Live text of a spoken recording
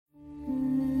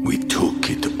We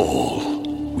took it all.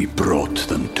 We brought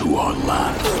them to our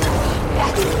land.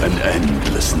 An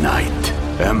endless night,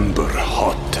 ember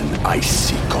hot and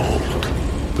icy cold.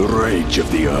 The rage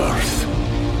of the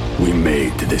earth. We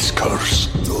made this curse.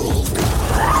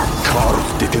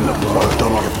 Carved it in the blood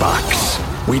on our backs.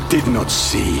 We did not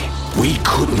see. We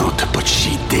could not, but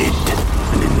she did.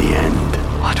 And in the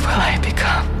end... What will I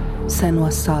become?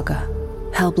 Senua's Saga.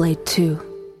 Hellblade 2.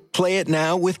 Play it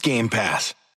now with Game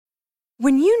Pass.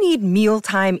 When you need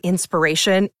mealtime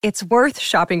inspiration, it's worth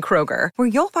shopping Kroger, where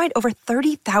you'll find over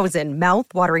 30,000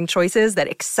 mouth-watering choices that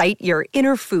excite your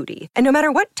inner foodie. And no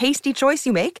matter what tasty choice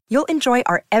you make, you'll enjoy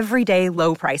our everyday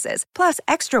low prices, plus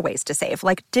extra ways to save,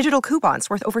 like digital coupons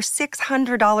worth over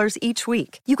 $600 each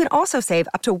week. You can also save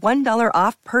up to $1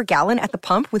 off per gallon at the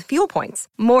pump with fuel points.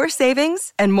 More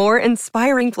savings and more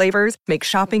inspiring flavors make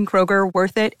shopping Kroger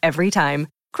worth it every time.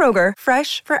 Kroger,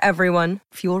 fresh for everyone.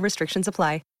 Fuel restrictions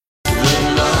apply.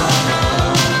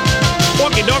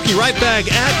 Walkie Dokie right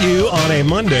back at you on a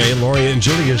Monday. Lori and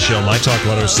Julia Show, My Talk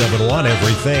 107.1,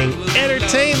 everything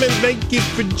entertainment. Thank you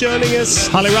for joining us.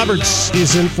 Holly Roberts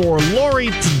is in for Lori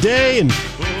today, and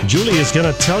Julia is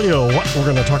going to tell you what we're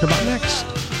going to talk about next.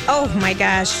 Oh, my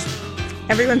gosh.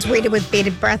 Everyone's waited with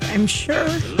bated breath, I'm sure.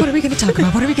 What are we going to talk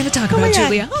about? What are we going to talk about,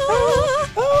 Julia?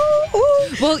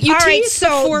 Well, you teased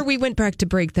before we went back to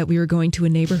break that we were going to a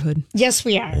neighborhood. Yes,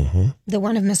 we are. The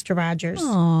one of Mr. Rogers.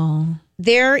 Oh.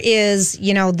 There is,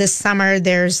 this summer,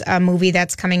 there's a movie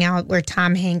that's coming out where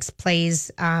Tom Hanks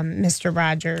plays Mr.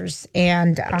 Rogers.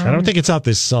 And I don't think it's out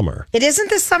this summer. It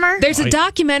isn't this summer? There's a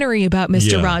documentary about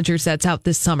Mr. Rogers that's out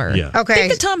this summer. Yeah. Okay. I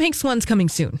think the Tom Hanks one's coming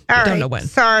soon. I don't know when.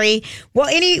 Sorry. Well,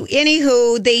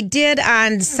 anywho, they did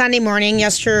on Sunday morning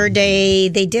yesterday,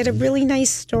 they did a really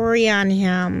nice story on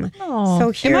him. Oh,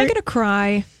 so here, am I going to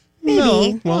cry?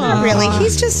 Maybe. No, not really.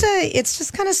 He's just it's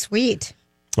just kind of sweet.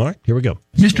 All right, here we go.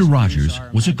 Mr. Rogers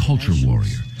was a culture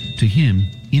warrior. To him,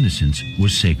 innocence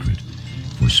was sacred.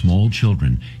 For small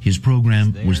children, his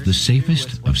program was the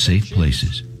safest of safe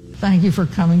places. Thank you for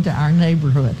coming to our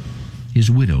neighborhood.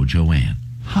 His widow, Joanne.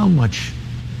 How much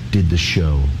did the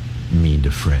show mean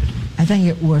to Fred? I think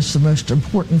it was the most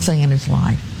important thing in his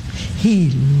life. He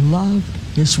loved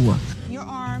his work.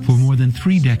 For more than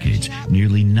 3 decades,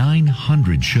 nearly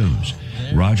 900 shows,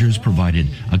 Rogers provided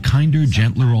a kinder,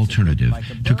 gentler alternative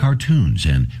to cartoons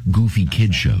and goofy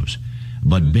kid shows.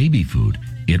 But baby food,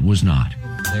 it was not.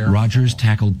 Rogers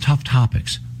tackled tough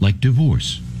topics like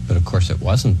divorce. But of course it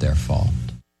wasn't their fault.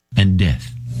 And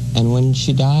death. And when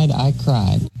she died, I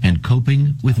cried. And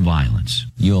coping with violence.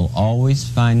 You'll always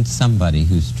find somebody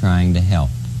who's trying to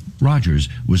help. Rogers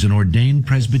was an ordained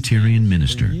Presbyterian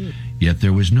minister, yet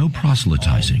there was no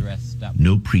proselytizing,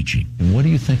 no preaching. And what do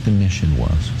you think the mission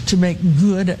was? To make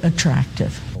good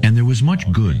attractive. And there was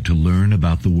much good to learn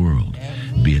about the world,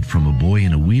 be it from a boy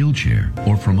in a wheelchair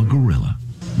or from a gorilla.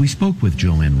 We spoke with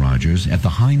Joanne Rogers at the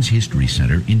Heinz History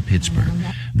Center in Pittsburgh.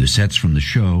 The sets from the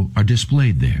show are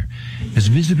displayed there. As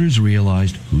visitors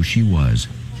realized who she was,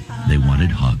 they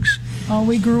wanted hugs. Oh,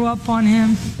 we grew up on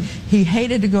him. He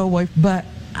hated to go away, but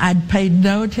I'd paid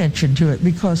no attention to it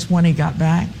because when he got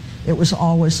back, it was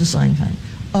always the same thing.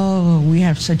 Oh, we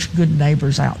have such good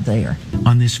neighbors out there.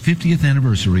 On this 50th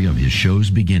anniversary of his show's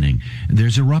beginning,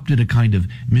 there's erupted a kind of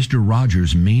Mr.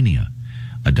 Rogers mania.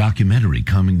 A documentary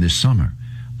coming this summer,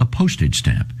 a postage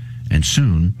stamp, and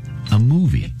soon a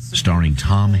movie starring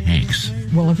Tom Hanks.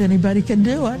 Well, if anybody can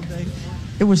do it,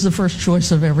 it was the first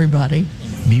choice of everybody.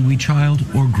 Be we child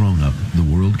or grown up, the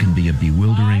world can be a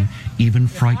bewildering, even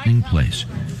frightening place.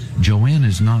 Joanne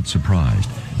is not surprised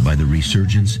by the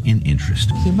resurgence in interest.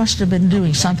 He must have been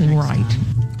doing something right.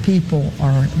 People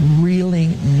are really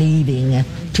needing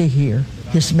to hear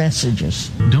his messages.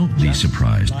 Don't be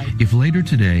surprised if later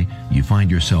today you find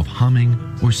yourself humming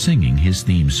or singing his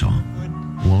theme song.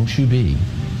 Won't you be?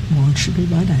 Won't you be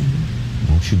my neighbor?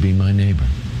 Won't you be my neighbor?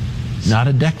 Not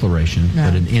a declaration,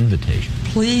 but an invitation.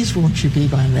 Please, won't you be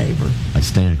my neighbor? I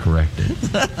stand corrected.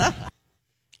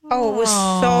 Oh, it was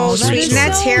so sweet. And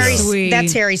that's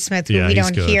That's Harry Smith, who we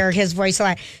don't hear his voice a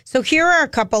lot. So here are a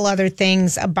couple other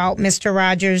things about Mr.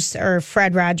 Rogers or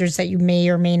Fred Rogers that you may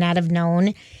or may not have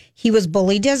known. He was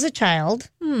bullied as a child.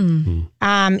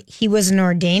 He was an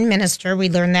ordained minister. We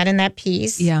learned that in that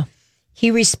piece. Yeah.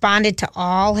 He responded to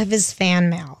all of his fan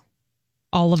mail.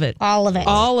 All of it. All of it.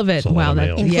 All of it. Wow.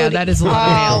 That is a lot of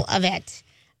mail. All of it.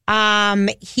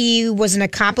 He was an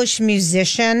accomplished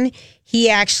musician. He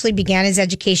actually began his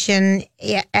education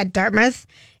at Dartmouth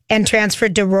and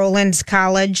transferred to Rollins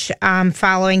College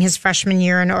following his freshman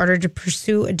year in order to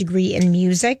pursue a degree in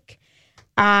music.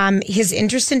 His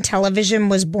interest in television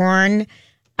was born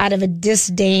out of a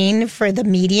disdain for the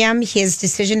medium. His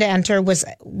decision to enter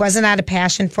wasn't out of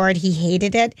passion for it. He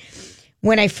hated it.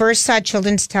 When I first saw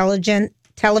children's television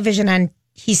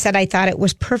he said, I thought it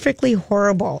was perfectly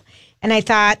horrible. And I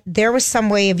thought there was some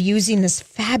way of using this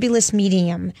fabulous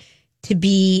medium to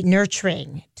be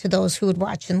nurturing to those who would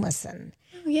watch and listen.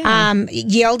 Oh, yeah.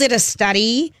 Yale did a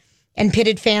study and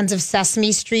pitted fans of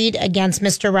Sesame Street against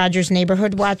Mr. Rogers'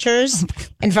 Neighborhood watchers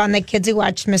and found that kids who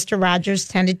watched Mr. Rogers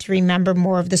tended to remember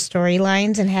more of the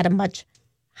storylines and had a much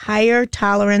higher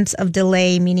tolerance of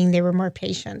delay, meaning they were more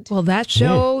patient. Well, that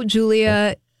show,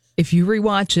 Julia, if you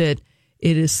rewatch it,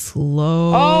 it is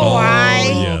slow.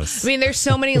 Yes. I mean, there's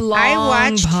so many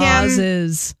long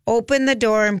pauses. Him open the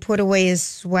door and put away his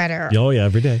sweater. Oh, yeah,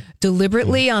 every day.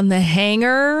 Deliberately on the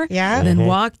hanger. Yeah. And then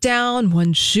walk down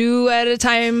one shoe at a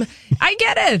time. I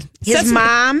get it. His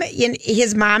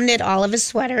mom knit all of his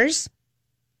sweaters.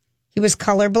 He was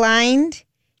colorblind.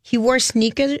 He wore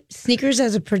sneakers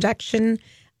as a production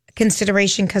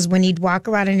consideration because when he'd walk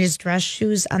around in his dress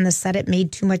shoes on the set, it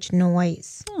made too much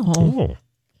noise. Oh.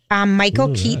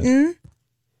 Michael Keaton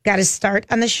got his start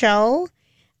on the show.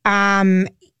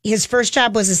 His first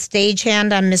job was a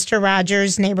stagehand on Mr.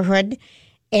 Rogers' Neighborhood,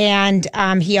 and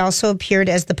he also appeared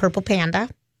as the Purple Panda.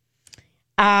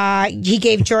 He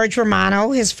gave George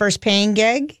Romano his first paying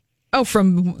gig. Oh,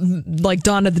 from like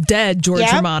Dawn of the Dead, George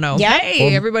Romano. Yep.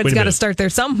 Hey, everybody's got to start there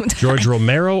somewhere. George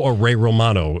Romero or Ray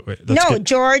Romano?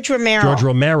 George Romero. George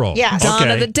Romero. Yes.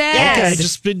 Dawn of the Dead.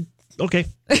 Okay,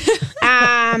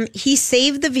 he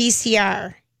saved the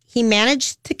VCR. He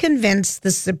managed to convince the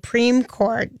Supreme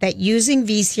Court that using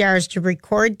VCRs to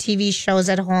record TV shows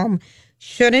at home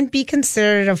shouldn't be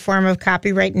considered a form of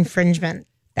copyright infringement.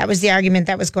 That was the argument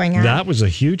that was going on. That was a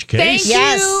huge case.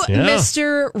 Thank you,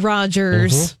 Mr.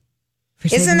 Rogers, for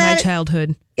saving my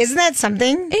childhood. Isn't that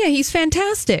something? Yeah, he's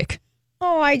fantastic.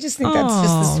 Oh, I just think that's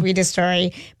just the sweetest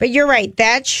story. But you're right.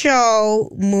 That show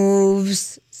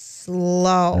moves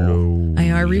slow.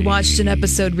 I rewatched an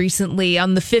episode recently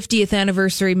on the 50th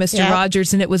anniversary, Mr.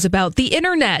 Rogers, and it was about the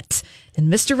internet.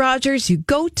 And Mr. Rogers, you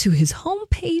go to his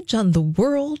homepage on the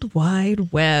World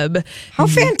Wide Web. How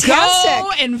fantastic.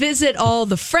 Go and visit all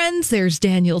the friends. There's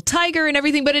Daniel Tiger and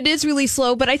everything, but it is really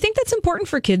slow. But I think that's important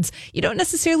for kids. You don't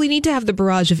necessarily need to have the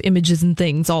barrage of images and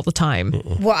things all the time.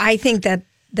 Well, I think that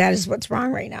is what's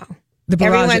wrong right now.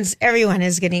 Everyone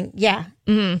is getting,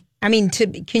 Mm-hmm. I mean,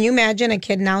 can you imagine a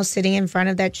kid now sitting in front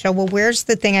of that show? Well, where's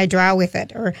the thing I draw with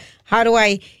it? Or how do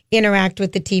I interact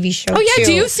with the TV show? Oh, yeah.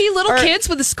 too? Do you see little kids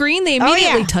with a screen? They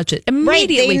immediately touch it. Right.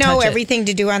 They know everything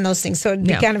to do on those things. So it'd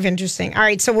be kind of interesting. All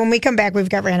right. So when we come back, we've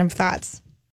got random thoughts.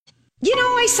 You know,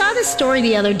 I saw this story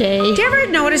the other day. Did you ever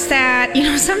notice that? You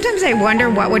know, sometimes I wonder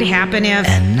what would happen if...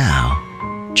 And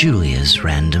now, Julia's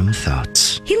random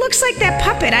thoughts. He looks like that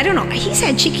puppet. I don't know. He's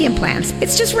had cheeky implants.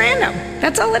 It's just random.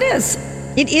 That's all it is.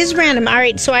 It is random. All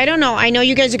right. So I don't know. I know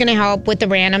you guys are going to help with the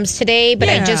randoms today, but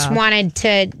I just wanted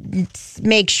to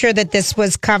make sure that this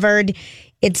was covered.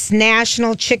 It's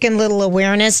National Chicken Little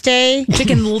Awareness Day.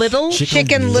 Chicken Little?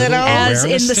 Chicken Little. As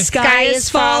in the sky is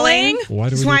falling. Why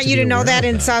do we just want you to know that.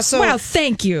 And it's also... Wow,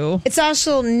 thank you. It's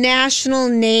also National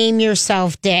Name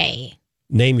Yourself Day.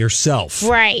 Name yourself.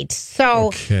 Right.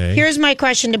 So here's my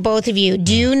question to both of you.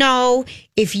 Do you know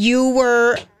if you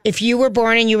were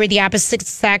born and you were the opposite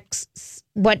sex,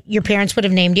 what your parents would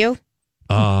have named you?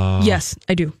 Yes,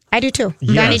 I do. I do too.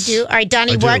 Yes, Donnie, do. All right,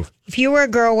 Donnie, if you were a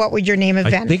girl, what would your name have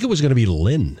been? I think it was going to be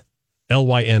Lynn.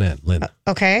 Lynn. Lynn.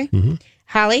 Okay. Mm-hmm.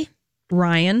 Holly?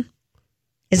 Ryan.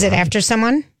 Is it after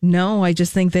someone? No, I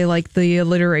just think they like the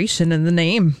alliteration in the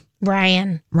name.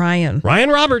 Ryan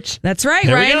Roberts. That's right,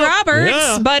 there Ryan Roberts.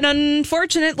 Yeah. But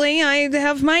unfortunately, I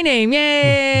have my name.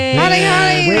 Yay!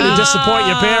 Holly. Way to disappoint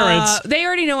your parents. They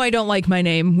already know I don't like my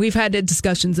name. We've had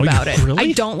discussions about it. Really?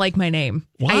 I don't like my name.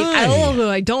 Why?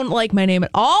 I don't like my name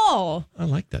at all. I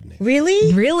like that name.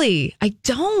 Really? Really? I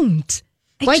don't.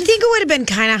 I think it would have been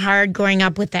kind of hard growing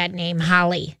up with that name,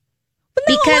 Holly. But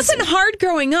no, it wasn't hard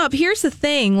growing up. Here's the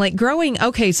thing.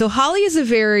 So Holly is a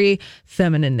very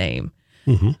feminine name.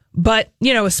 Mm-hmm. But,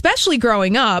 especially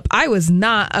growing up, I was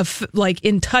not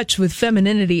in touch with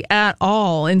femininity at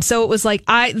all. And so it was like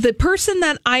the person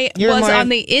that I was on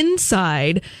the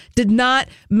inside did not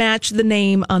match the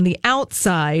name on the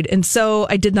outside. And so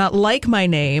I did not like my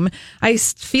name. I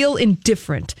feel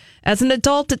indifferent. As an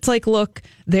adult, it's like, look,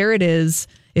 there it is.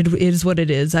 It is what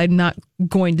it is. I'm not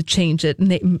going to change it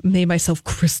and name myself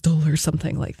Crystal or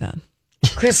something like that.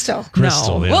 Crystal.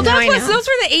 Crystal. No. Yeah. Well, those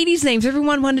were the 80s names.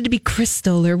 Everyone wanted to be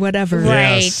Crystal or whatever.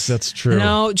 Right. Yes, that's true.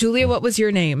 No, Julia, what was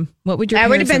your name? What would your I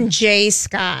would have parents been J.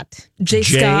 Scott. J.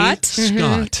 Scott?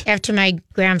 Scott. After my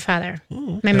grandfather,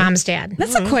 my mom's dad.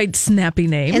 That's a quite snappy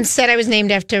name. Instead, I was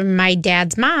named after my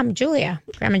dad's mom, Julia,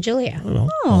 Grandma Julia.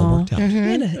 All worked out.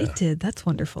 It did. That's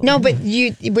wonderful. No, but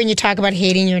when you talk about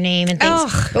hating your name and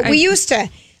things, but we used to.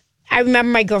 I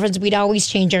remember my girlfriends. We'd always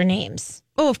change our names.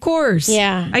 Oh, of course.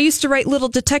 Yeah. I used to write little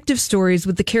detective stories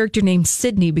with the character named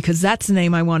Sydney because that's the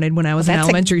name I wanted when I was in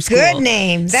elementary school. Good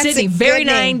name. That's Sydney, a good very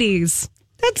name. 90s.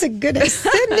 That's a good name.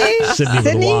 Sydney. Sydney with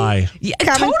a Y. Yeah,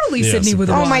 totally Sydney with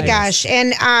a Y. Oh, my gosh.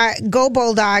 And Go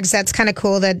Bulldogs. That's kind of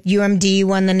cool that UMD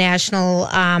won the national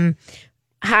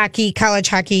college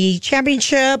hockey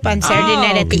championship on Saturday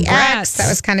night at the congrats. X. That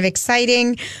was kind of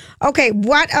exciting. Okay,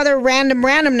 what other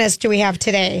randomness do we have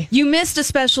today? You missed a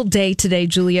special day today,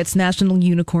 Julia. It's National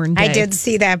Unicorn Day. I did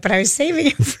see that, but I was saving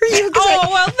it for you.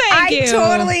 Thank you. I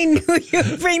totally knew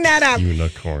you'd bring that up.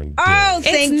 Unicorn Day. Oh,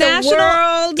 thank the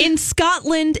world. In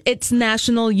Scotland, it's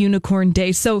National Unicorn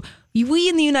Day. So we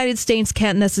in the United States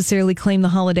can't necessarily claim the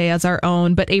holiday as our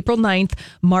own, but April 9th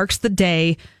marks the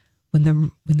day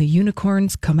when the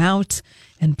unicorns come out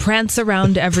and prance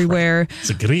around everywhere.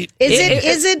 It's a great. Is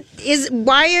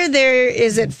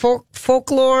it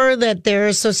folklore that they're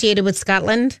associated with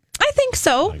Scotland? I think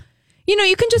so.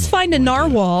 You can just find a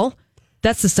narwhal.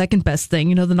 That's the second best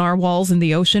thing. The narwhals in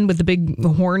the ocean with the big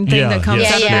horn thing that comes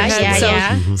out of their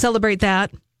head. Celebrate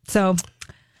that. So,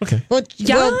 okay. Well,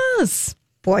 yes.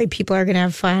 Boy, people are going to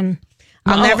have fun.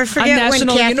 I'll never forget when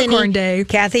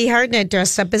Kathy Hartnett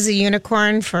dressed up as a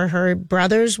unicorn for her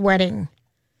brother's wedding.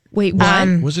 Wait,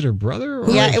 what? Was it her brother?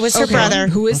 Yeah, it was her brother.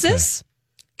 Who is this?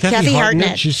 Kathy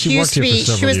Hartnett. She worked here for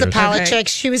several She was the years.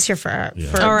 politics. She was here for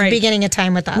the beginning of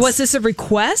time with us. Was this a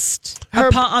request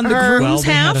on the groom's Well,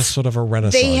 they half? had a sort of a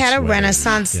Renaissance. They had a wedding.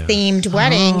 Renaissance-themed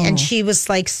wedding, and she was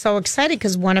like so excited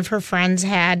because one of her friends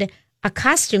had a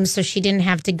costume, so she didn't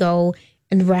have to go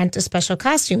and rent a special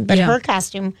costume. But her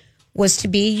costume was to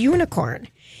be a unicorn.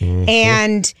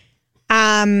 And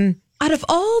out of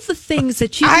all the things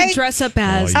that you could dress up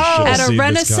as at a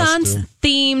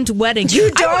Renaissance-themed wedding, you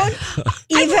don't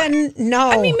even know.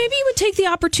 I mean, maybe you would take the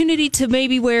opportunity to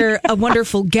maybe wear a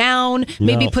wonderful gown,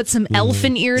 maybe put some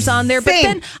elfin ears on there. But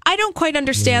then I don't quite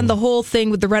understand the whole thing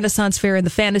with the Renaissance fair and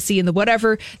the fantasy and the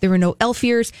whatever. There were no elf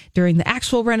ears during the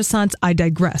actual Renaissance. I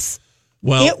digress.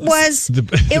 Well, it was the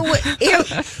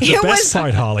best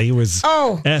part, Holly, was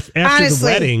after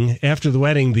the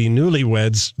wedding, the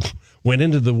newlyweds went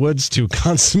into the woods to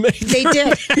consummate. They did.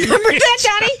 Remember that,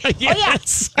 Johnny? Yes. Oh,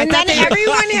 yes. And then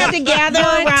everyone had to gather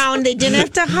around. They didn't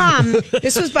have to hum.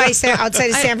 This was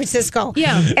outside of San Francisco.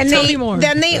 Yeah. And tell me more.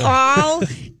 Then they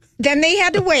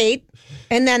had to wait.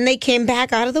 And then they came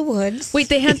back out of the woods. Wait,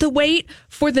 they had to wait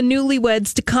for the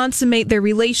newlyweds to consummate their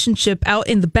relationship out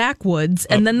in the backwoods,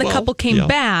 and then the couple came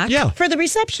back for the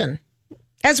reception,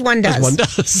 as one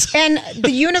does. And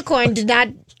the unicorn did not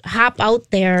hop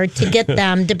out there to get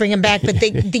them to bring them back, but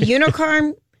the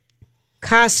unicorn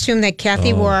costume that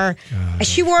Kathy wore,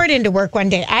 she wore it into work one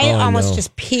day. I almost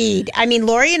just peed. I mean,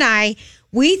 Lori and I.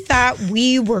 We thought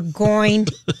we were going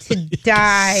to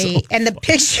die. And the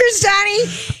pictures, Donnie.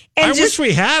 And I wish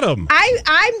we had them.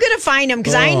 I'm going to find them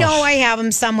because I know I have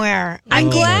them somewhere. I'm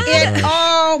glad.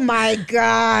 Oh, my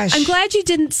gosh. I'm glad you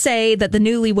didn't say that the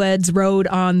newlyweds rode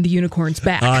on the unicorn's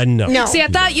back. No. See, I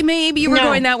thought you were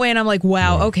going that way, and I'm like,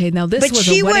 wow, okay, now this was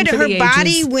a wedding for the ages. Her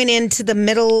body went into the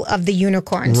middle of the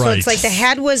unicorn. Right. So it's like the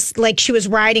head was like she was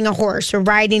riding a horse or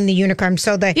riding the unicorn.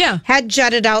 So the head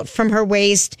jutted out from her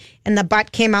waist and the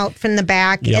butt came out from the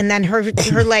back, and then her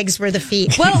legs were the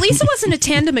feet. Well, at least it wasn't a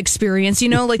tandem experience,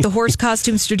 like the horse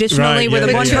costumes traditionally, where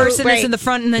the one person is in the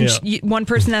front and then one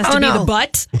person has to be the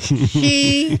butt.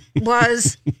 She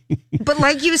was, but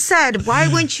like you said, why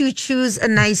wouldn't you choose a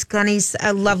nice,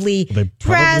 a lovely They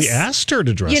probably asked her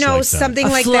to dress like that. Something a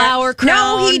like flower that.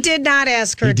 crown. No, he did not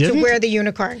ask her to wear the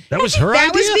unicorn. That was her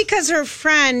idea? That was because her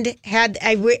friend had,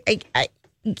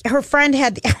 her friend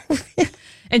had the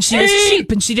And she was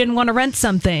cheap and she didn't want to rent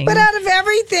something. But out of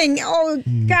everything,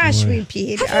 gosh, we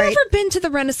peed. Have you ever been to the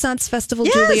Renaissance Festival,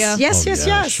 Julia? Yes.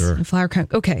 Sure. Flower crown.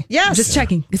 Okay. Yes. Just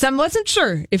checking. Because I wasn't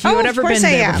sure if you had ever been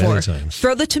there before.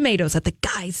 Throw the tomatoes at the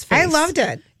guy's face. I loved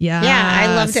it. Yeah. Yeah,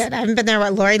 I loved it. I haven't been there,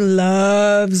 but Lori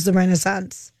loves the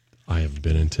Renaissance. I haven't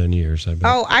been in 10 years, I bet.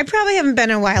 Oh, I probably haven't been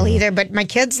in a while either, but my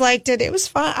kids liked it. It was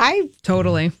fun. I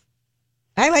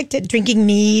liked it. Drinking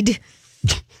mead.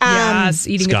 Yes,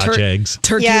 eating Scotch eggs.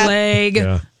 Turkey leg.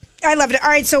 Yeah. I loved it. All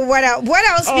right, so what else? What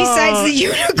else besides the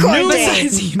unicorn day?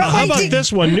 How about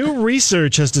this one? New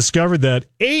research has discovered that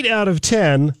 8 out of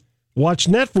 10 watch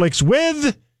Netflix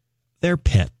with their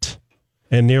pet.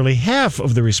 And nearly half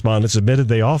of the respondents admitted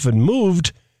they often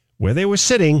moved where they were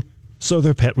sitting so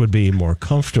their pet would be more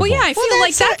comfortable. Well, yeah, I feel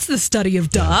like that's the study of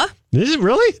duh. Is it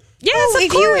really? Yes, of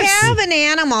if course. you have an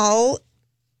animal,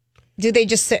 do they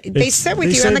just sit? They sit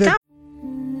with you on the couch.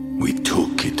 We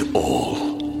took it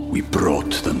all. We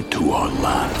brought them to our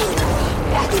land.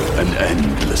 An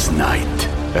endless night,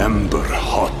 ember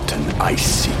hot and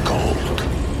icy cold.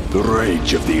 The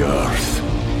rage of the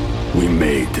earth. We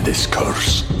made this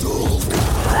curse.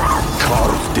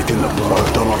 Carved it in the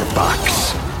blood on our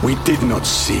backs. We did not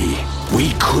see.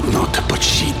 We could not, but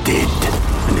she did.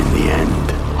 And in the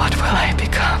end, what will I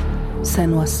become?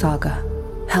 Senua's Saga.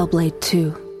 Hellblade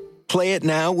 2. Play it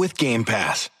now with Game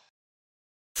Pass.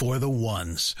 For the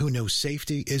ones who know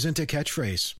safety isn't a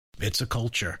catchphrase, it's a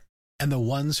culture. And the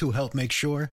ones who help make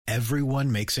sure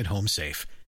everyone makes it home safe.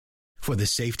 For the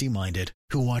safety-minded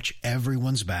who watch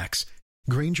everyone's backs,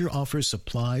 Grainger offers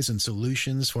supplies and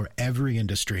solutions for every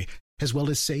industry, as well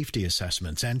as safety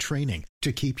assessments and training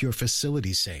to keep your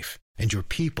facilities safe and your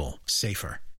people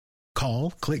safer.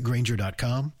 Call,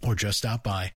 clickgrainger.com, or just stop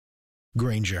by.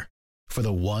 Grainger, for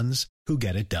the ones who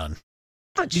get it done.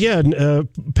 Yeah,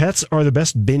 pets are the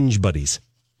best binge buddies.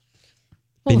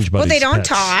 Well, they don't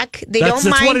talk. That's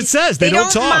mind. what it says. They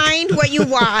don't talk. Mind what you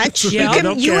watch. You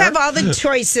have all the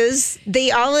choices. They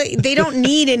don't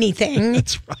need anything.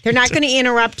 That's right. They're not going to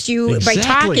interrupt you by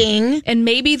talking. And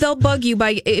maybe they'll bug you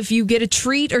by if you get a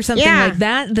treat or something like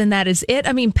that. Then that is it.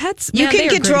 I mean, pets. You can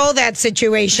control that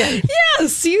situation.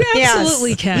 Yes, you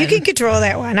absolutely can. You can control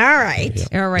that one. All right.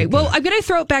 Yeah. All right. Well, I'm going to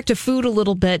throw it back to food a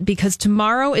little bit because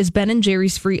tomorrow is Ben &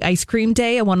 Jerry's free ice cream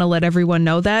day. I want to let everyone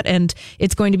know that, and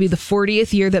it's going to be the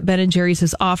 40th year that Ben & Jerry's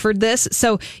has offered this.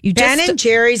 So Ben &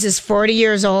 Jerry's is 40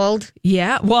 years old.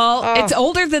 Yeah, well, it's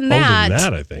older than that. Older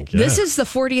than that, I think. Yeah. This is the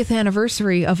 40th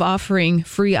anniversary of offering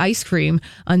free ice cream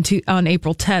on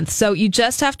April 10th. So you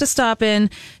just have to stop in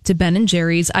to Ben &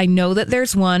 Jerry's. I know that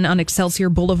there's one on Excelsior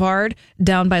Boulevard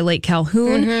down by Lake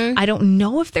Calhoun. Mm-hmm. I don't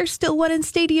know if there's still one in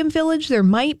Stadium Village. There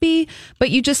might be,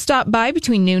 but you just stop by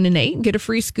between noon and 8 and get a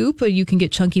free scoop. You can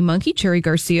get Chunky Monkey, Cherry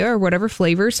Garcia, or whatever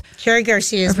flavors. Cherry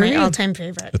Garcia is my all-time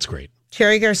favorite. That's great.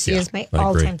 Cherry Garcia is my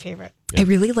all-time favorite. I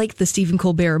really like the Stephen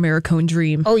Colbert Americone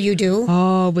Dream. Oh, you do?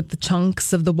 Oh, with the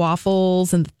chunks of the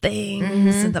waffles and the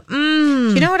things and the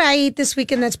You know what I ate this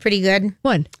weekend that's pretty good?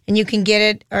 What? And you can get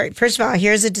it. All right, first of all,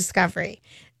 here's a discovery.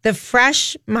 The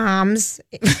Fresh Moms,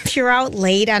 if you're out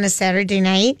late on a Saturday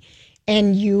night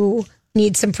and you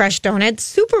need some fresh donuts,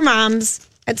 Super Moms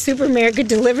at Super America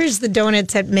delivers the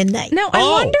donuts at midnight. Now, I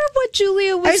wonder what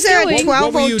Julia was doing.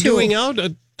 What were you doing out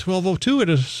at 12:02 at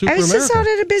a Super America? I was just out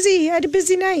at a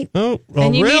busy night. Oh,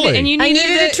 really? I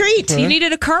needed a treat. You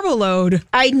needed a carbo load.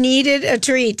 I needed a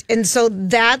treat. And so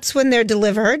that's when they're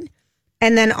delivered.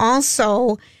 And then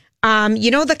also,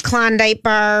 the Klondike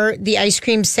bar, the ice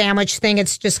cream sandwich thing,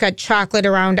 it's just got chocolate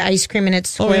around ice cream and it's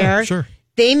square. Oh, yeah, sure.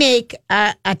 They make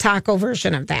a taco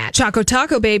version of that. Choco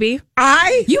Taco, baby. You've never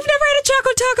had a Choco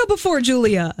Taco before,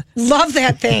 Julia. Love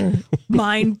that thing.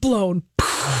 Mind blown.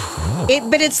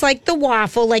 But it's like the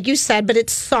waffle, like you said, but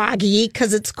it's soggy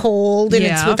because it's cold and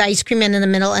it's with ice cream in the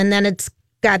middle, and then it's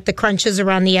got the crunches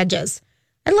around the edges.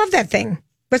 I love that thing.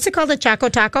 What's it called? A Choco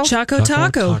Taco? Choco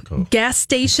Taco. Gas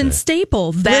station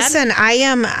staple. Listen, I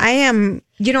am,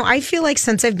 I feel like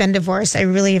since I've been divorced, I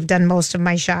really have done most of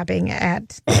my shopping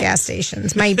at gas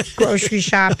stations. My grocery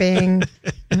shopping.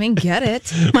 I mean, get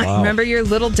it. Wow. Remember your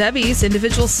Little Debbie's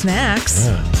individual snacks.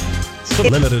 Yeah. It's a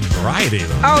limited variety,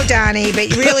 though. Oh, Donnie,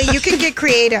 but really, you can get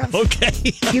creative.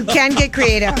 Okay. You can get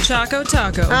creative. Choco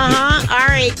Taco. Uh-huh. All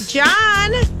right,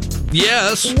 John.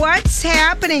 Yes. What's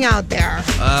happening out there?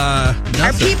 Nothing.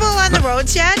 Are people on the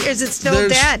roads yet, or is it still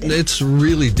dead? It's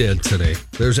really dead today.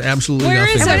 There's absolutely nothing.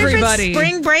 Where is everybody? It's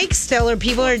spring break still, or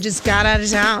people are just got out of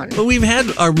town?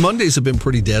 Well, our Mondays have been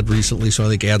pretty dead recently, so I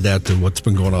think add that to what's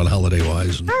been going on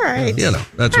holiday-wise. And, all right.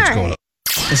 That's what's going on.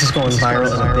 This is going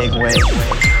viral in a big way.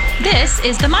 This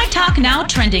is the My Talk Now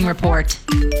trending report.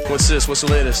 What's this? What's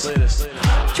the latest?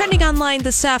 Trending online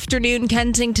this afternoon,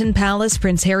 Kensington Palace,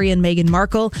 Prince Harry and Meghan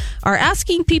Markle are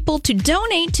asking people to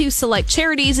donate to select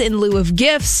charities in lieu of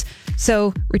gifts.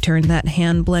 So return that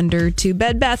hand blender to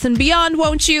Bed Bath & Beyond,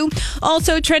 won't you?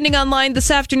 Also trending online this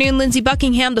afternoon, Lindsey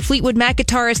Buckingham, the Fleetwood Mac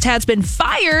guitarist, has been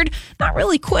fired, not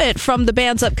really quit, from the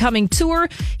band's upcoming tour.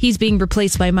 He's being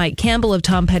replaced by Mike Campbell of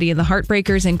Tom Petty and the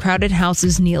Heartbreakers and Crowded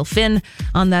House's Neil Finn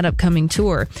on that upcoming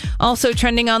tour. Also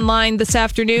trending online this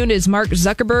afternoon is Mark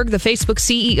Zuckerberg, the Facebook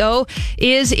CEO,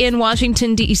 is in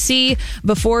Washington, D.C.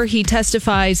 before he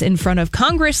testifies in front of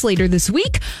Congress later this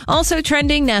week. Also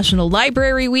trending, National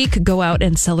Library Week. go out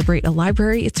and celebrate a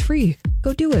library. It's free.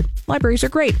 Go do it. Libraries are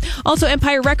great. Also,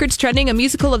 Empire Records trending. A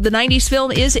musical of the 90s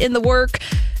film is in the works.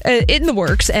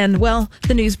 And, well,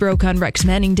 the news broke on Rex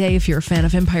Manning Day. If you're a fan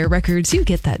of Empire Records, you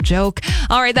get that joke.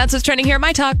 All right, that's what's trending here at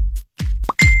My Talk.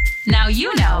 Now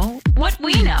you know what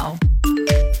we know.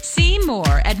 See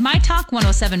more at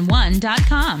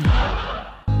mytalk1071.com.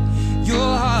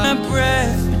 Your heart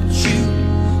breath, you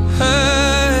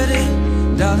heard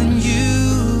it, darling.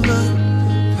 You look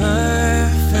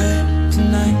perfect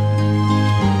tonight.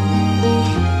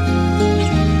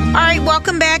 All right,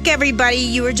 welcome back, everybody.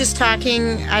 You were just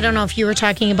talking. I don't know if you were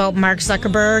talking about Mark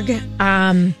Zuckerberg.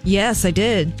 Yes, I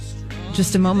did.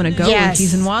 Just a moment ago. Yes.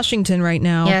 He's in Washington right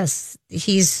now. Yes,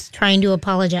 he's trying to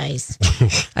apologize.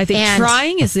 I think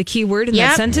trying is the key word in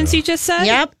that sentence you just said.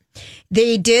 Yep.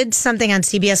 They did something on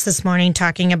CBS this morning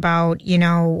talking about,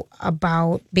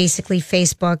 about basically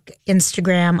Facebook,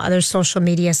 Instagram, other social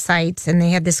media sites. And they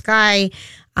had this guy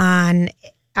on,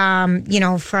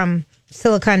 from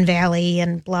Silicon Valley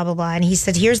and blah, blah, blah. And he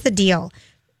said, here's the deal.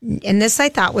 And this I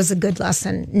thought was a good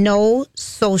lesson. No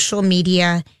social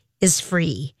media is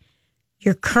free.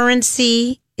 Your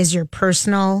currency is your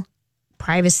personal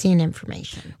privacy and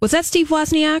information. Was that Steve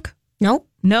Wozniak? Nope.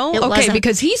 No? Okay, wasn't.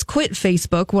 Because he's quit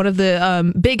Facebook, one of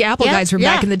the big Apple guys from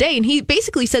back in the day, and he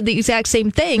basically said the exact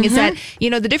same thing, is that,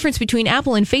 the difference between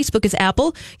Apple and Facebook is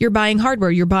Apple, you're buying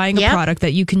hardware, you're buying a product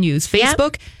that you can use.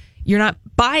 Facebook, you're not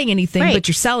buying anything, but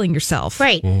you're selling yourself.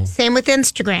 Right. Same with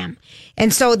Instagram.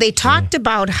 And so they talked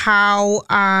about how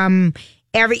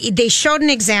they showed an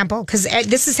example, because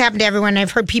this has happened to everyone. I've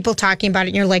heard people talking about it,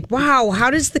 and you're like, wow, how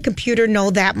does the computer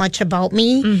know that much about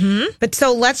me? Mm-hmm. But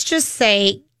so let's just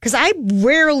say, because I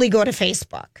rarely go to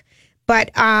Facebook,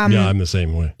 but yeah, I'm the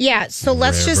same way. Yeah, so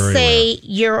let's just say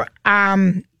you're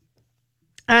on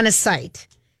a site.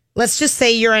 Let's just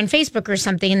say you're on Facebook or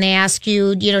something, and they ask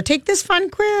you, take this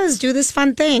fun quiz, do this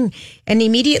fun thing, and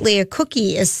immediately a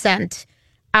cookie is sent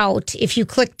out if you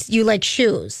clicked you like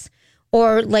shoes,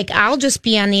 or like I'll just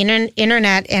be on the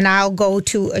internet and I'll go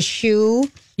to a shoe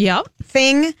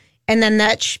thing, and then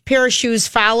that pair of shoes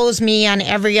follows me on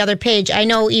every other page. I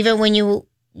know even when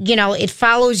it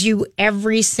follows you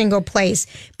every single place.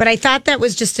 But I thought that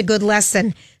was just a good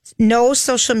lesson. No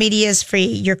social media is free.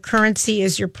 Your currency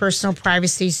is your personal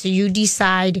privacy. So you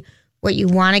decide what you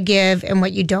want to give and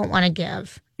what you don't want to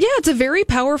give. Yeah, it's a very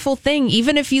powerful thing.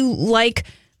 Even if you like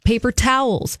paper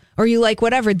towels or you like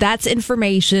whatever, that's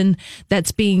information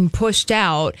that's being pushed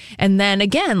out. And then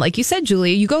again, like you said,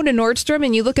 Julia, you go to Nordstrom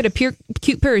and you look at a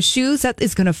cute pair of shoes, that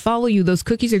is going to follow you. Those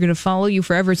cookies are going to follow you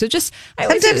forever. So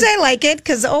sometimes I like it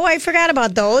because, I forgot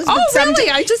about those. Oh, really?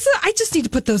 I just need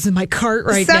to put those in my cart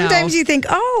right now. Sometimes you think,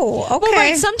 okay. Well,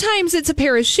 right. Sometimes it's a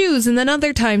pair of shoes, and then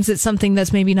other times it's something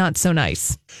that's maybe not so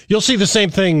nice. You'll see the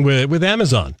same thing with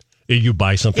Amazon. You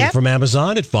buy something from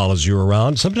Amazon, it follows you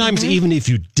around. Sometimes even if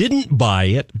you didn't buy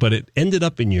it, but it ended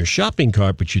up in your shopping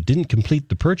cart, but you didn't complete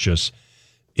the purchase,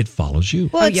 it follows you.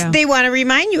 Well, they want to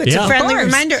remind you. It's a friendly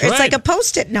reminder. Right. It's like a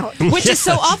Post-it note. Which is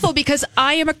so awful because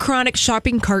I am a chronic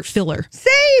shopping cart filler.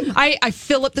 Same. I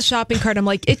fill up the shopping cart. I'm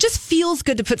like, it just feels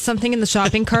good to put something in the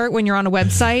shopping cart when you're on a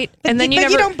website. And then you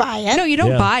don't buy it. No, you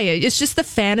don't buy it. It's just the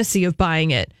fantasy of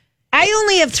buying it. I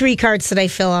only have 3 carts that I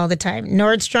fill all the time.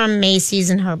 Nordstrom, Macy's,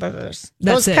 and Herberger's.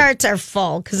 Those carts are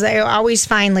full because I always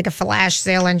find like a flash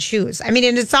sale on shoes. I mean,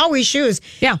 and it's always shoes.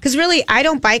 Yeah. Because really, I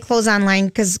don't buy clothes online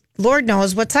because Lord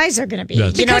knows what size they're going to be.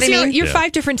 You know what I mean? You're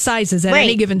 5 different sizes at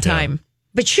any given time.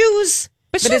 But shoes...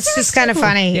 But it's just kind of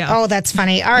funny. Yeah. Oh, that's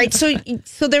funny. All right.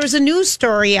 So there was a news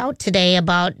story out today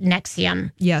about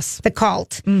NXIVM. Yes. The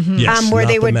cult. Mm-hmm. Yes, where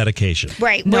not they would, the medication.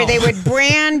 Right. No. Where they would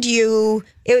brand you.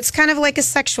 It's kind of like a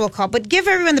sexual cult. But give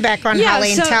everyone the background,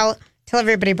 Holly, and tell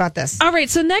everybody about this. All right.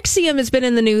 So NXIVM has been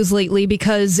in the news lately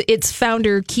because its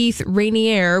founder, Keith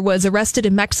Rainier, was arrested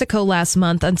in Mexico last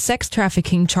month on sex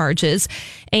trafficking charges.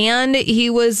 And he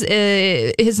was,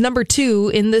 his number 2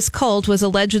 in this cult was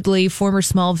allegedly former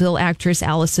Smallville actress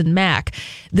Allison Mack.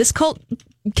 This cult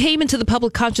came into the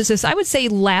public consciousness, I would say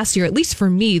last year, at least for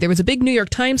me. There was a big New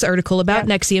York Times article about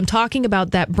NXIVM talking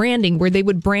about that branding where they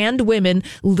would brand women,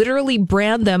 literally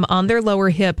brand them on their lower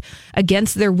hip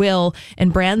against their will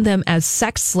and brand them as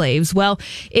sex slaves. Well,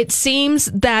 it seems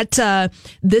that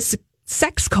this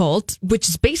sex cult, which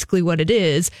is basically what it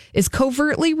is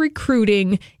covertly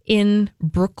recruiting in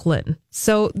Brooklyn.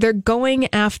 So they're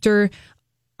going after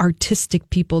artistic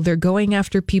people. They're going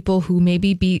after people who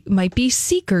might be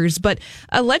seekers. But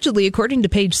allegedly, according to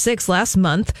Page Six last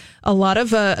month, a lot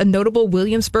of notable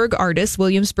Williamsburg artists,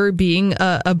 Williamsburg being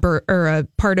a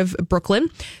part of Brooklyn,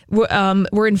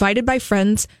 were invited by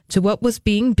friends to what was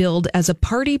being billed as a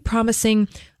party promising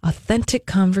authentic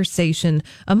conversation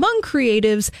among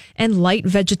creatives and light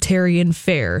vegetarian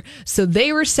fare. So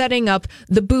they were setting up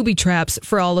the booby traps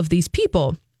for all of these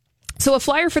people. So a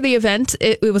flyer for the event,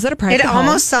 it was at a private home. It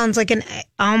almost sounds like an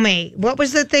Almay. What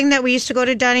was the thing that we used to go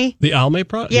to, Dunny? The Almay?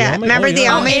 Yeah, remember the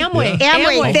Almay? Amway.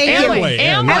 Amway, thank you.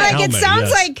 Amway. It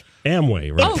sounds like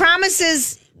Amway, right? It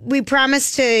promises... We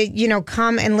promise to,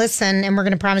 come and listen, and we're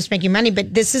going to promise to make you money,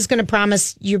 but this is going to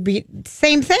promise you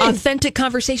same thing. Authentic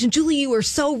conversation. Julie, you are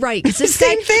so right.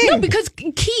 Same thing. No, because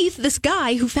Keith, this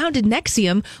guy who founded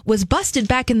NXIVM, was busted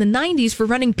back in the 90s for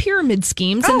running pyramid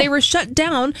schemes, and they were shut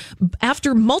down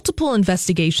after multiple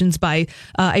investigations by,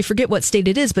 I forget what state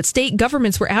it is, but state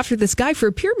governments were after this guy for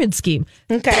a pyramid scheme.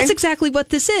 Okay. That's exactly what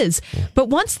this is. But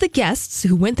once the guests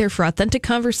who went there for authentic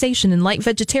conversation and light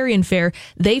vegetarian fare,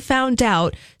 they found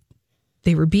out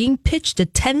they were being pitched a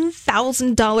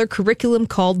 $10,000 curriculum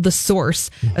called The Source,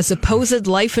 a supposed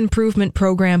life improvement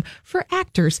program for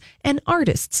actors and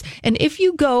artists. And if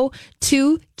you go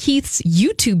to Keith's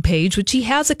YouTube page, which he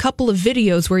has a couple of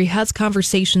videos where he has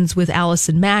conversations with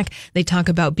Allison Mack, they talk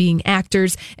about being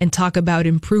actors and talk about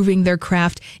improving their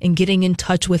craft and getting in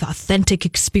touch with authentic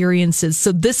experiences.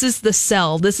 So this is the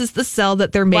sell. This is the sell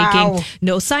that they're making. Wow.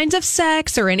 No signs of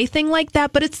sex or anything like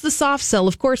that, but it's the soft sell.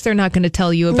 Of course, they're not going to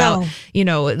tell you about...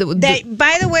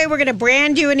 By the way, we're going to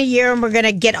brand you in a year and we're going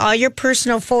to get all your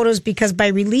personal photos because by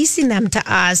releasing them to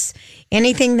us,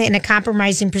 anything in a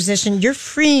compromising position, you're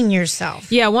freeing yourself.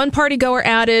 Yeah, one party goer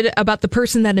added about the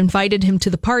person that invited him to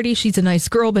the party. She's a nice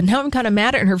girl, but now I'm kind of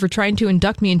mad at her for trying to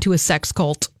induct me into a sex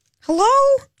cult. Hello?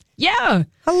 Yeah.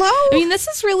 Hello? I mean, this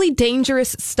is really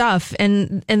dangerous stuff.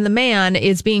 And the man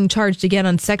is being charged again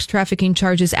on sex trafficking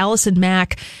charges. Allison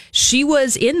Mack, she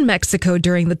was in Mexico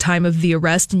during the time of the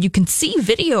arrest, and you can see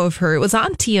video of her. It was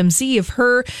on TMZ of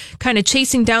her kind of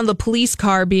chasing down the police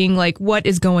car being like, what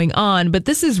is going on? But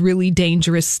this is really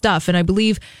dangerous stuff. And I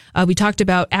believe we talked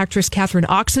about actress Catherine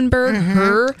Oxenberg. Mm-hmm.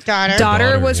 Her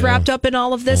daughter was wrapped up in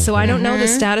all of this. So I don't know the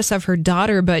status of her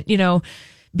daughter, but,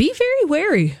 be very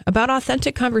wary about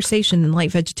authentic conversation and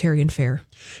light vegetarian fare.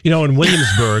 In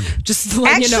Williamsburg, just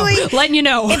letting you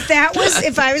know.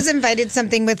 If I was invited to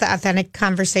something with authentic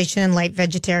conversation and light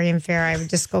vegetarian fare, I would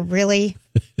just go, really?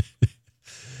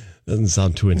 Doesn't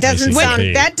sound too enticing.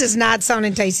 That does not sound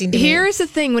enticing to me. Here's the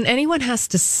thing: when anyone has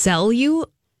to sell you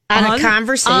on a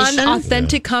conversation, on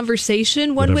authentic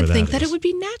conversation, one would think that it would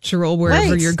be natural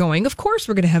wherever you're going. Of course,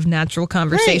 we're going to have natural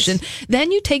conversation. Right.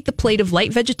 Then you take the plate of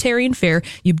light vegetarian fare,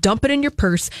 you dump it in your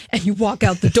purse, and you walk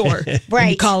out the door. Right.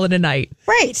 And you call it a night.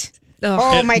 Right.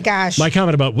 Oh, my gosh. My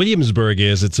comment about Williamsburg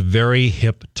is it's a very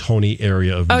hip, Tony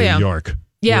area of New York.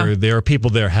 Yeah. Where there are people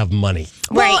there have money.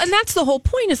 Well, and that's the whole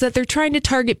point, is that they're trying to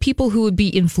target people who would be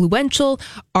influential,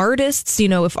 artists.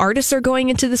 If artists are going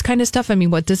into this kind of stuff, I mean,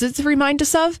 what does it remind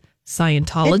us of?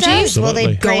 Scientology. It does. Well,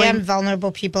 they prey on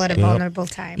vulnerable people at a vulnerable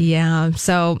time. Yeah.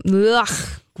 So,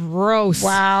 gross.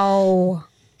 Wow.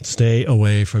 Stay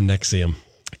away from NXIVM.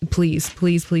 Please.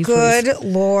 Good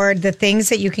Lord, the things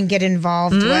that you can get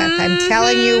involved with. I'm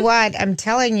telling you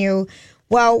what.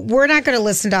 Well, we're not going to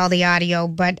listen to all the audio,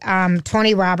 but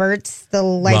Tony Roberts, the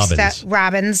lifestyle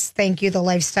Robbins, thank you, the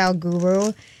lifestyle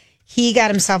guru, he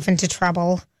got himself into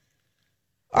trouble.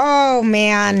 Oh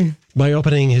man! By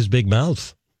opening his big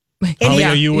mouth. Holly,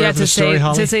 are you aware of the story,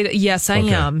 Holly? To say that, yes, I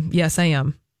am. Yes, I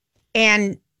am.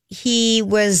 And he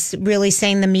was really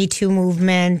saying the Me Too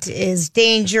movement is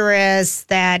dangerous.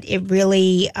 That it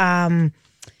really.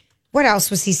 What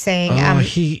else was he saying?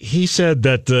 He said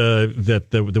that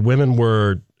the women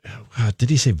were, did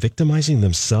he say victimizing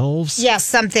themselves? Yes,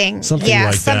 something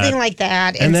like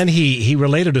that. And then he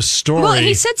related a story. Well,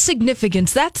 he said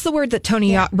significance. That's the word that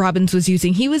Tony Robbins was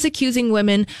using. He was accusing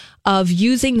women of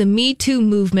using the Me Too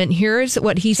movement. Here's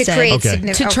what he said: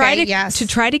 to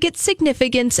try to get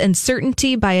significance and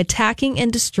certainty by attacking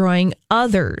and destroying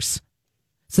others.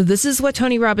 So this is what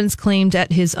Tony Robbins claimed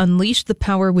at his Unleash the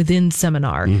Power Within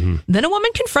seminar. Mm-hmm. Then a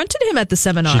woman confronted him at the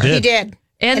seminar. He did.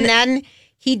 And then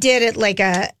he did it like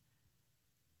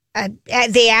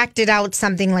they acted out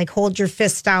something like hold your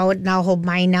fist out and I'll hold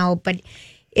mine out. But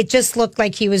it just looked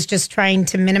like he was just trying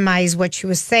to minimize what she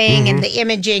was saying and the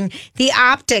imaging, the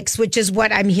optics, which is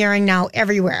what I'm hearing now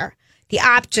everywhere. The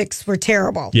optics were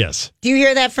terrible. Yes. Do you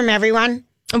hear that from everyone?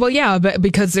 Well, yeah, but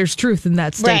because there's truth in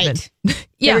that statement. Right.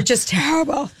 They were just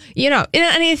terrible. And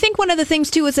I think one of the things,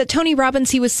 too, is that Tony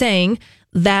Robbins, he was saying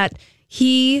that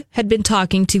he had been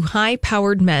talking to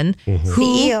high-powered men,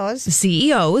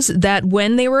 CEOs, that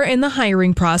when they were in the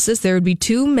hiring process, there would be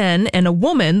 2 men and a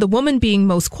woman, the woman being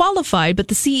most qualified, but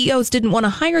the CEOs didn't want to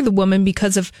hire the woman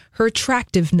because of her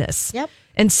attractiveness. Yep.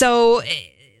 And so...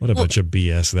 What a bunch of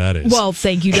BS that is. Well,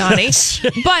 thank you, Donnie.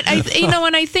 But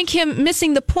I think him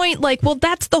missing the point,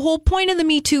 that's the whole point of the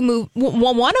Me Too move.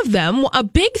 One of them, a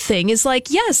big thing is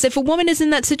yes, if a woman is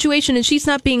in that situation and she's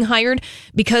not being hired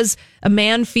because a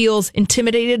man feels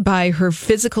intimidated by her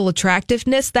physical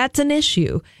attractiveness, that's an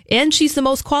issue. And she's the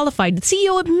most qualified. The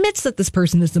CEO admits that this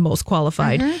person is the most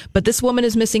qualified, but this woman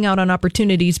is missing out on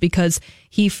opportunities because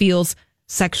he feels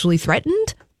sexually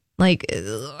threatened.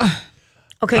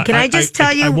 Okay, can I just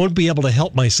tell you? I won't be able to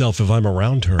help myself if I'm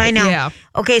around her. I know. Yeah.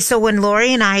 Okay, so when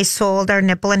Lori and I sold our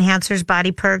nipple enhancers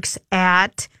body perks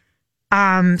at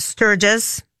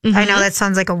Sturgis, I know that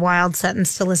sounds like a wild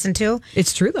sentence to listen to.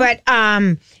 It's true, though. But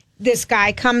this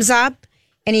guy comes up,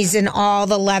 and he's in all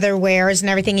the leather wares and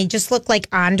everything. He just looked like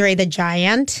Andre the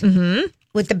Giant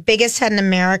with the biggest head in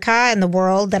America and the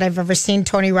world that I've ever seen,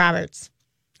 Tony Roberts.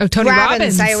 Oh, Tony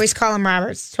Robbins. I always call him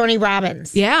Roberts. Tony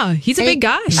Robbins. Yeah, he's a big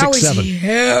guy. He's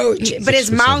huge. But his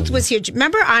mouth was huge.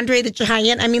 Remember Andre the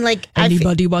Giant? I mean,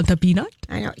 anybody want a peanut?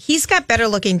 I know. He's got better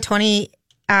looking. Tony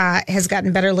has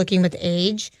gotten better looking with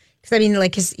age. Because, I mean,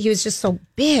 he was just so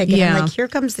big. And I'm like, here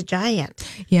comes the giant.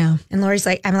 Yeah. And Lori's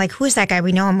like, who is that guy?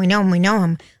 We know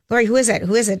him. Lori, who is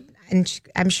it? And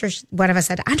I'm sure one of us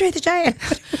said, Andre the Giant.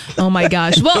 Oh my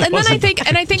gosh. Well, and then I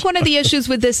think one of the issues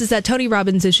with this is that Tony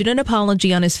Robbins issued an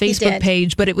apology on his Facebook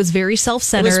page, but it was very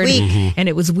self-centered. It was weak. And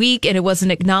it was weak, and it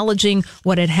wasn't acknowledging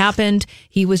what had happened.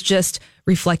 He was just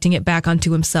reflecting it back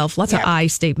onto himself. Lots of I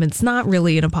statements, not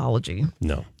really an apology.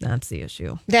 No. That's the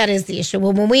issue. That is the issue.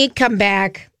 Well, when we come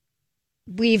back,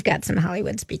 we've got some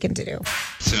Hollywood speaking to do.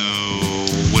 So,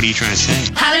 what are you trying to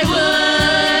say?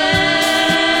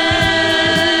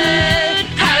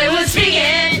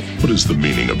 What is the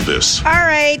meaning of this? All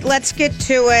right, let's get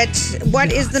to it.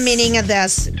 What is the meaning of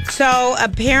this? So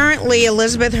apparently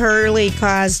Elizabeth Hurley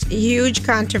caused huge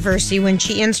controversy when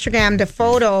she Instagrammed a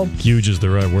photo. Huge is the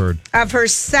right word. Of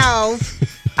herself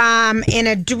in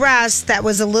a dress that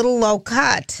was a little low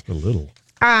cut. A little.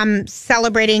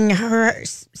 Celebrating her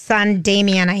son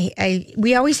Damien.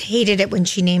 We always hated it when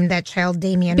she named that child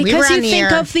Damien. Because we were on you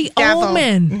think of the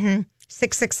Omen.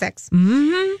 666.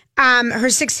 Her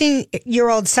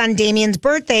 16-year-old son Damien's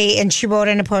birthday, and she wrote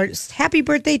in a post, "Happy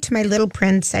birthday to my little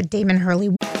prince," at Damon Hurley.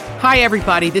 Hi,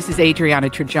 everybody. This is Adriana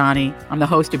Trajani. I'm the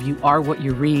host of You Are What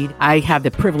You Read. I have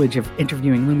the privilege of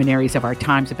interviewing luminaries of our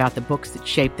times about the books that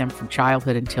shaped them from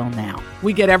childhood until now.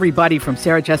 We get everybody from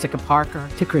Sarah Jessica Parker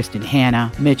to Kristen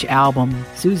Hanna, Mitch Albom,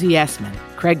 Susie Essman,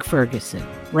 Craig Ferguson,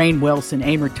 Rainn Wilson,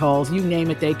 Amor Tolls, you name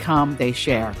it, they come, they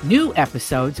share. New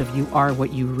episodes of You Are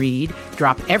What You Read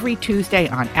drop every Tuesday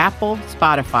on Apple,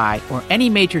 Spotify, or any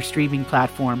major streaming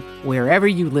platform wherever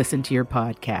you listen to your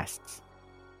podcasts.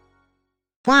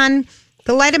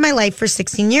 The light of my life for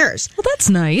 16 years. Well, that's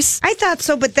nice. I thought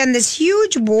so, but then this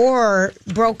huge war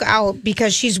broke out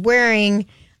because she's wearing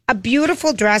a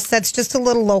beautiful dress that's just a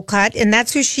little low cut, and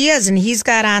that's who she is. And he's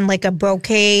got on like a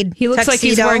brocade He looks tuxedo. like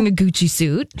he's wearing a Gucci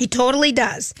suit. He totally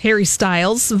does. Harry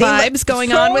Styles vibes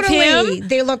going on with him.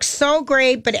 They look so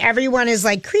great, but everyone is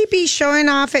like, creepy, showing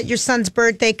off at your son's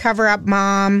birthday, cover up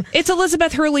mom. It's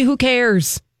Elizabeth Hurley. Who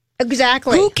cares?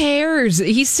 Exactly. Who cares?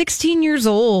 He's 16 years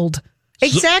old.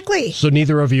 Exactly. So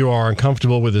neither of you are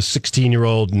uncomfortable with a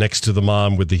 16-year-old next to the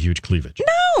mom with the huge cleavage?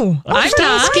 No. I'm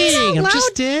asking. I'm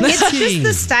just asking. It's just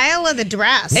the style of the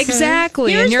dress.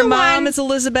 Exactly. Here's and your the mom one. is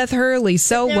Elizabeth Hurley.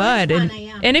 So what?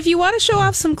 And if you want to show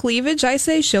off some cleavage, I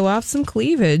say show off some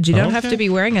cleavage. You don't have to be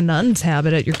wearing a nun's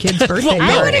habit at your kid's birthday party.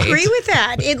 I would agree with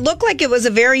that. It looked like it was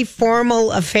a very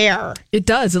formal affair. It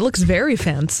does. It looks very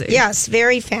fancy. Yes,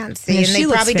 very fancy. Yeah, and she they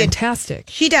looks probably fantastic.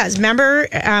 She does. Remember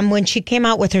when she came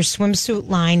out with her swimsuit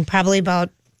line probably about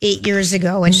 8 years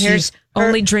ago? And here's her,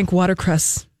 only drink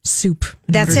watercress soup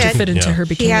in that's order it. to fit into her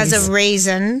bikinis. She has a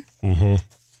raisin. Mm-hmm.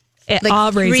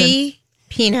 Like 3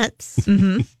 peanuts.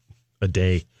 Mm-hmm. A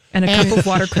day. And a cup of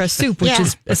watercress soup, which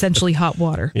is essentially hot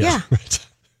water. Yeah. Right.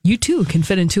 You too can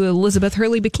fit into an Elizabeth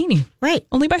Hurley bikini. Right.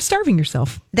 Only by starving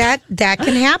yourself. That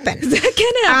can happen. That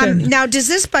can happen. Now, does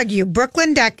this bug you?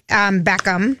 Brooklyn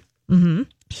Beckham. Mm-hmm.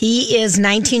 He is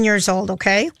 19 years old,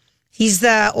 okay? He's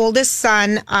the oldest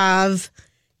son of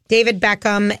David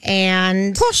Beckham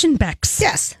and... Portion Becks.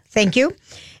 Yes, thank you.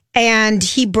 And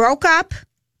he broke up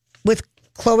with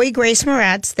Chloe Grace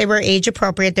Moretz. They were age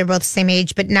appropriate. They're both the same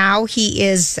age. But now he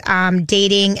is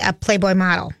dating a Playboy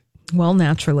model. Well,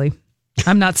 naturally.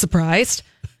 I'm not surprised.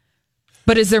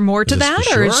 But is there more to that,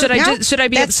 or should I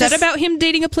be upset about him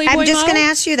dating a Playboy model? I'm just going to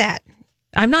ask you that.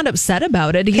 I'm not upset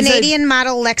about it. Canadian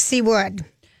model Lexi Wood.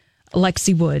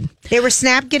 Lexi Wood. They were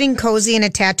snapped getting cozy in a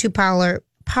tattoo parlor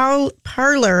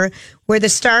where the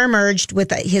star emerged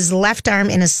with his left arm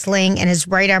in a sling and his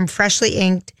right arm freshly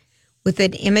inked with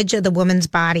an image of the woman's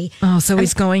body. Oh, so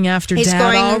he's going after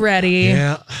Dad already.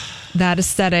 Yeah. That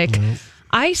aesthetic.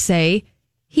 I say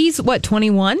he's,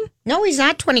 21? No, he's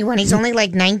not 21. He's only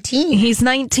like 19. He's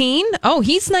 19? Oh,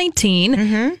 he's 19.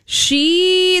 Mm-hmm.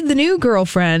 She, the new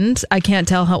girlfriend, I can't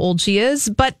tell how old she is,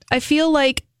 but I feel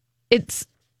like it's...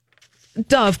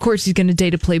 Duh, of course he's going to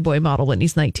date a Playboy model when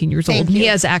he's 19 years old. He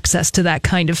has access to that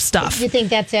kind of stuff. You think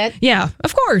that's it? Yeah,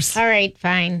 of course. All right,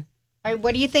 fine. All right,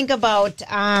 what do you think about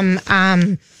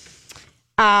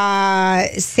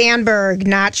Sandberg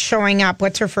not showing up?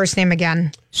 What's her first name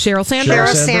again? Sheryl Sandberg.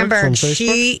 Sheryl Sandberg.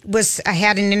 She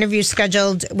had an interview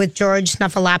scheduled with George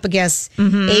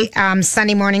Snuffleupagus,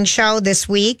 Sunday morning show this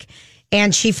week.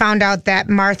 And she found out that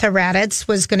Martha Raddatz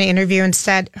was going to interview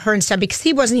instead because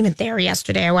he wasn't even there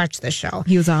yesterday. I watched the show.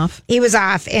 He was off.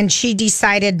 And she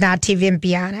decided not to even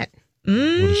be on it. What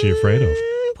is she afraid of?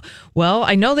 Well,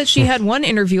 I know that she had one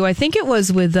interview. I think it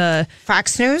was with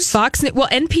Fox News. Well,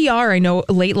 NPR. I know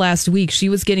late last week she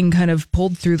was getting kind of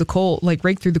pulled through the coal, like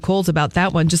raked through the coals about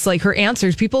that one. Just like her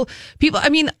answers, people. I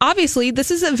mean, obviously, this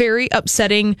is a very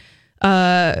upsetting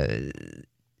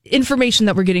information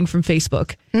that we're getting from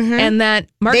Facebook, and that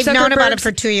they've known about it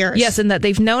for 2 years. Yes, and that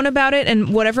they've known about it,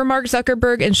 and whatever Mark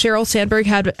Zuckerberg and Sheryl Sandberg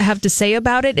have to say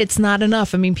about it, it's not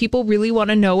enough. I mean, people really want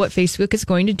to know what Facebook is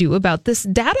going to do about this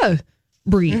data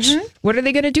breach. What are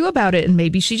they going to do about it? And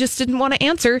maybe she just didn't want to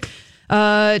answer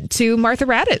to Martha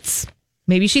Raddatz.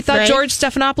 Maybe she thought George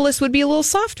Stephanopoulos would be a little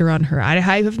softer on her. I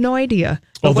have no idea.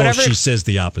 But although she says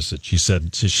the opposite. She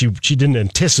said she didn't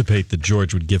anticipate that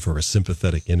George would give her a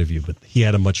sympathetic interview, but he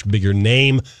had a much bigger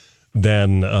name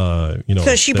than,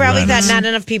 So she probably thought not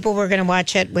enough people were going to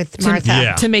watch it with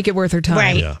Martha. To make it worth her time.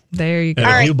 Right. Yeah. There you go.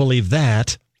 And if you believe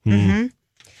that...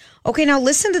 Okay, now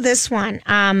listen to this one.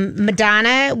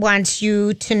 Madonna wants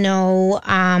you to know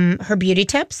her beauty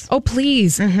tips. Oh,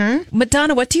 please.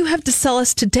 Madonna, what do you have to sell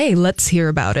us today? Let's hear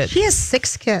about it. She has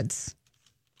 6 kids.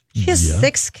 She has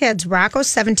 6 kids. Rocco,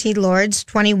 17, Lourdes,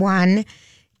 21,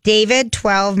 David,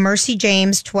 12, Mercy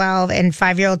James, 12, and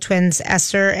 5-year-old twins,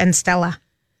 Esther and Stella.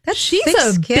 She's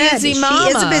a busy mama.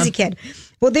 She is a busy kid.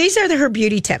 Well, these are her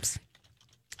beauty tips.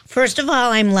 First of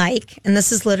all, I'm like, and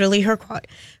this is literally her quote.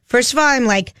 First of all, I'm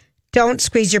like, don't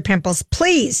squeeze your pimples.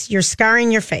 Please, you're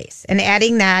scarring your face. And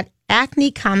adding that,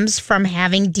 acne comes from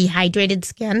having dehydrated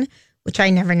skin, which I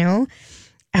never knew.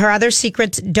 Her other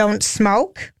secrets, don't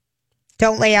smoke,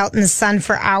 don't lay out in the sun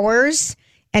for hours,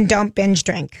 and don't binge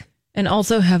drink. And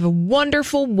also have a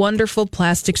wonderful, wonderful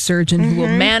plastic surgeon who will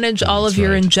manage all of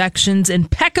your injections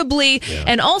impeccably. Yeah.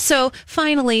 And also,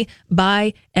 finally,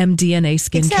 buy MDNA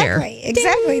skincare.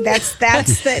 Exactly. That's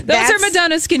Those are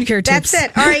Madonna's skincare tips. That's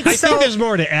it. All right. I think there's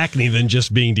more to acne than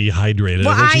just being dehydrated.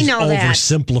 Well, I think she's know that.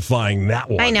 oversimplifying that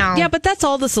one. I know. Yeah, but that's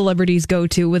all the celebrities go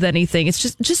to with anything. It's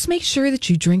just make sure that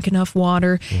you drink enough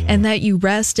water and that you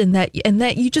rest and that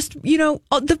you just,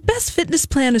 the best fitness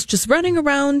plan is just running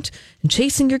around and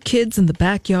chasing your kids in the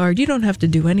backyard. You don't have to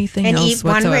do anything and else eat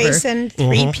whatsoever. 1 raisin,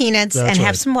 3 peanuts, and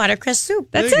have some watercress soup.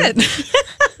 That's it.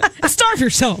 Starve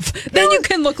yourself. Then you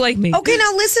can look like me. Okay,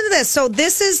 now listen to this. So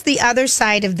this is the other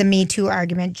side of the Me Too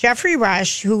argument. Jeffrey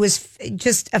Rush, who was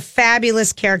just a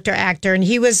fabulous character actor, and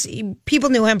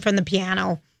people knew him from The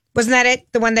Piano. Wasn't that it?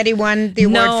 The one that he won the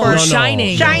award for?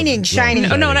 Shining.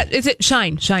 Shining. Oh, no, is it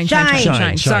Shine. Sorry.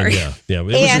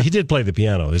 Yeah. He did play the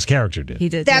piano. His character did. He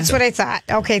did. That's what I thought.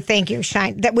 Okay, thank you.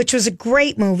 Shine. Which was a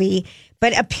great movie.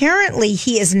 But apparently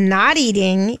he is not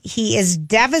eating. He is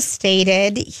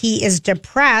devastated. He is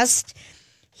depressed.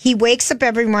 He wakes up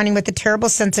every morning with a terrible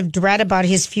sense of dread about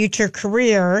his future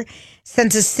career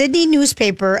since a Sydney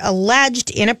newspaper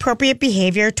alleged inappropriate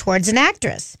behavior towards an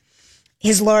actress.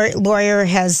 His lawyer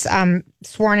has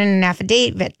sworn in an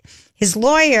affidavit. His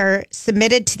lawyer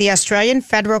submitted to the Australian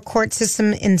federal court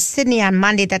system in Sydney on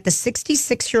Monday that the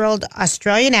 66-year-old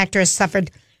Australian actress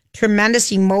suffered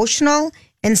tremendous emotional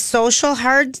and social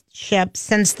hardship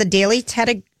since the Daily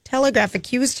Telegraph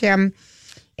accused him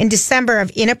in December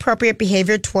of inappropriate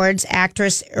behavior towards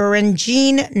actress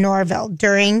Jean Norville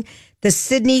during the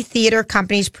Sydney Theatre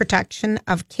Company's production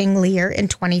of King Lear in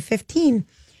 2015.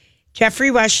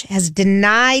 Jeffrey Rush has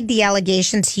denied the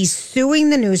allegations. He's suing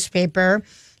the newspaper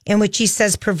in which he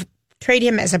says portrayed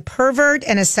him as a pervert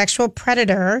and a sexual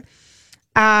predator.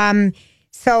 He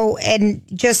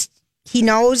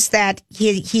knows that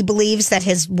he believes that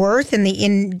his worth in the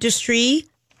industry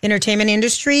entertainment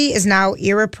industry is now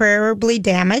irreparably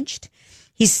damaged.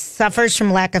 He suffers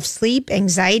from lack of sleep,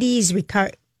 anxiety. He's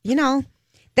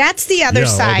that's the other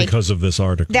side. All because of this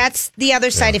article. That's the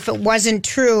other side. If it wasn't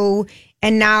true,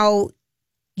 and now,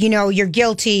 you're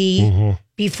guilty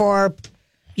before,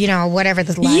 whatever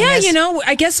the line is. Yeah,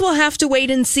 I guess we'll have to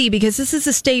wait and see, because this is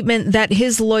a statement that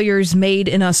his lawyers made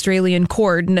in Australian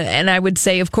court. And I would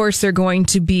say, of course, they're going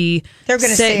to be... They're going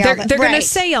to say they're going to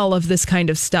say all of this kind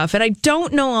of stuff. And I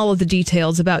don't know all of the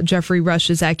details about Jeffrey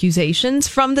Rush's accusations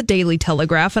from the Daily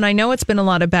Telegraph. And I know it's been a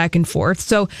lot of back and forth.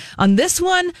 So on this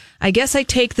one, I guess I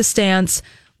take the stance...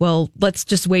 Well, let's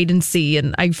just wait and see.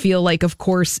 And I feel like, of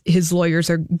course, his lawyers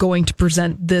are going to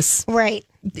present this, right?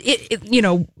 This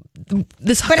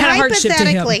kind of hardship to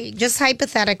him. Just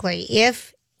hypothetically,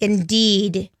 if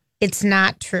indeed it's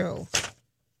not true,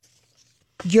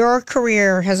 your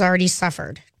career has already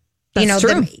suffered. That's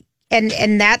true.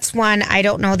 And that's one I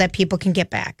don't know that people can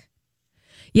get back.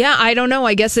 Yeah, I don't know.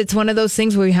 I guess it's one of those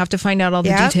things where we have to find out all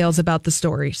the details about the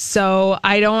story. So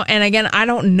I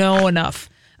don't know enough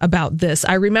about this.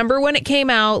 I remember when it came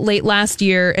out late last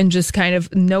year and just kind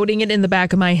of noting it in the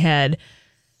back of my head.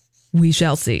 We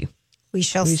shall see. We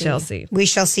shall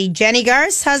see. Jenny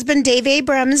Garth's husband, Dave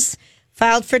Abrams,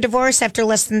 filed for divorce after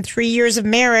less than 3 years of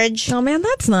marriage. Oh, man,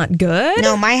 that's not good.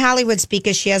 No, my Hollywood speak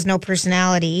is she has no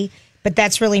personality. But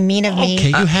that's really mean of me. Okay,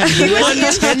 you had one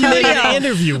 10-minute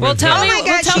interview with tell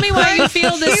me why you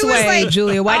feel this way,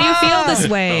 Julia. Why do you feel this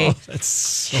way?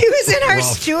 She was in our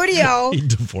studio. He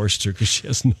divorced her because she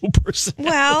has no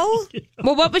personality.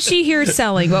 Well, what was she here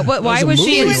selling? Why was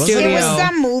she in the studio? It was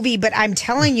some movie, but I'm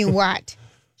telling you what.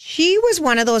 She was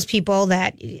one of those people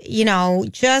that,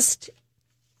 just...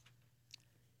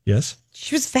 Yes?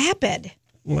 She was vapid.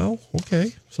 Well,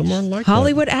 okay. Someone like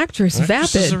Hollywood actress,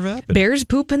 vapid. Bears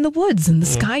poop in the woods and the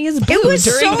sky is blue during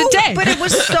the day. But it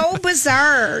was so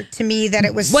bizarre to me that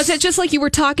it was... Was it just like you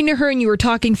were talking to her and you were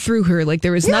talking through her? Like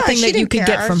there was nothing that you could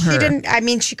get from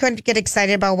her? She couldn't get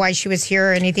excited about why she was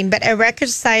here or anything, but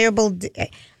irreconcilable...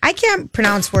 I can't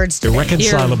pronounce words.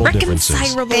 Irreconcilable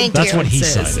differences. That's what he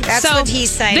cited. That's what he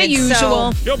cited. The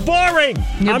usual. You're boring.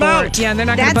 I'm out. Yeah, they're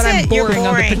not going to put I'm boring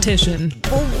on the petition.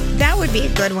 Well, that would be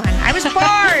a good one. I was bored.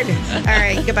 All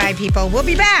right, goodbye, people. We'll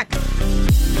be back.